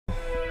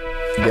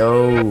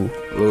Yo,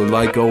 Lil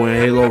Lyko and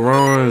Halo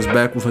Ronz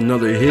back with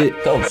another hit.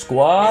 go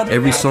squad.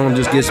 Every song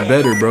just gets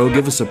better, bro.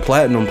 Give us a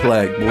platinum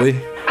plaque, boy.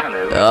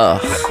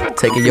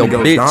 Taking your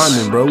Go bitch.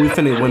 diamond, bro. We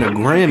finna win a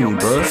Grammy,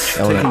 bro.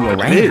 Taking your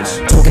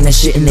bitch. Talking that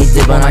shit and they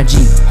dip on IG,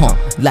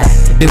 like,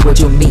 bitch, what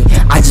you mean?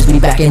 I just be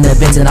back in the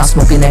Benz and I'm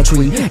smoking that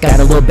tree. Got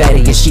a little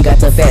baddie and she got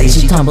the fatty.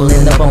 She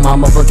tumbling up on my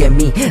motherfucking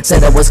me.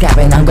 Said I was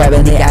capping, I'm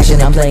grabbing the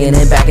action. I'm playing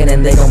it back and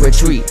then they gon'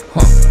 retreat,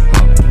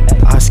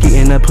 I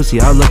skeeting that pussy,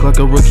 I look like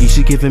a rookie.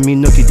 She giving me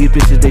nookie, these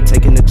bitches, they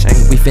taking the chain.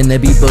 We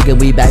finna be boogin',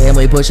 we back and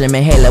we pushing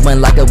me Halo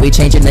and like we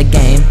changing the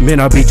game.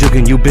 Man, I be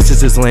jugging you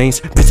bitches is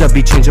lanes. Bitch, I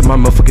be changing my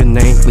motherfucking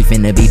name. We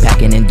finna be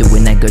packing and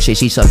doing that good shit.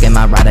 She sucking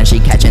my ride and she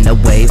catching the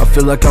wave. I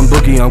feel like I'm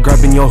Boogie, I'm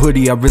grabbing your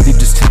hoodie. I really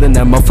just chillin'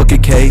 that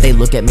motherfucking cave. They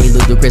look at me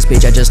ludicrous,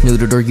 bitch, I just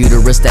neutered her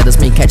uterus. That is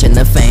me catching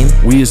the fame.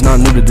 We is not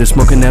new to this,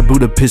 smoking that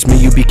Buddha piss. Me,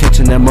 you be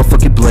catching that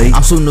motherfucking blade.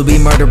 I'm soon to be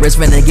murderous,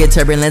 finna get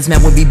turbulence,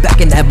 man, we'll be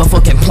back in that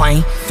motherfucking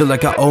plane. Feel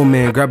like an old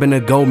man, grabbing a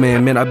gold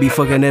man. Man, I be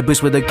fucking that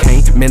bitch with a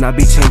cane. Man, I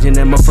be changing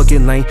that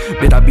motherfucking lane.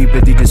 Bitch, I be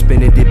really just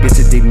spinning it.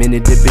 Bitch, they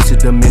minute, it bitch,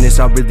 the minutes.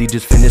 I really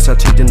just finish. I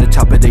changing the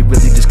top, but they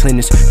really just clean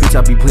this. Bitch,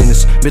 I be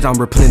plenished. Bitch, I'm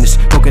replenished.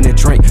 Smoking that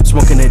drink,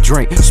 smoking that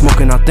drink.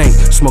 Smoking, I think.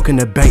 Smoking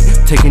the bank.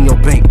 Taking your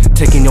bank.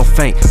 Taking your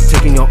faint.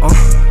 Taking your,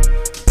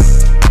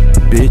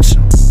 bitch.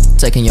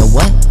 Taking your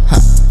what?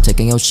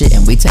 Taking your shit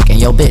and we taking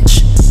your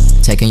bitch.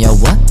 Taking your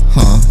what?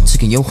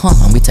 Taking your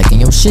and we taking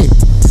your shit.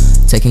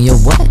 Taking your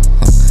what?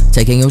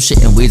 Taking your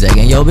shit and we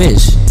taking your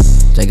bitch.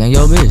 Taking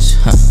your bitch,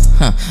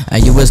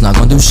 and you is not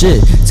gonna do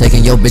shit.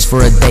 Taking your bitch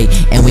for a date,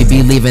 and we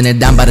be leaving it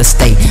down by the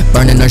state.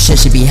 Burning her shit,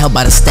 she be held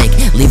by the stake.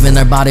 Leaving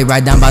her body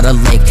right down by the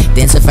lake.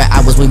 Dancing for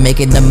hours, we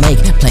making the make.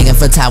 Playing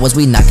for towers,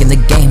 we knocking the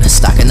game.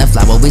 Stocking the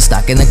flower, we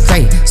stocking the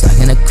crate.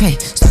 Stocking the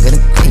crate, stocking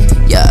the crate.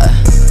 Yeah,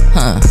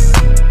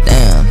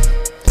 damn,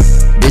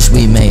 bitch,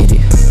 we made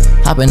it.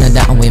 Hopping it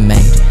down, we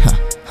made it.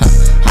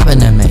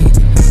 Hopping it, made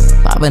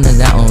it. Popping it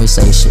down when we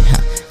say shit.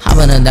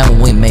 Hopping it down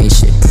when we made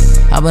shit.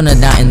 Hopping it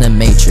down in the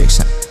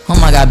matrix. Oh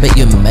my god, bet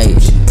you made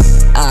it.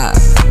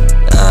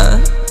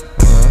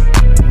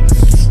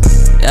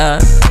 Yeah.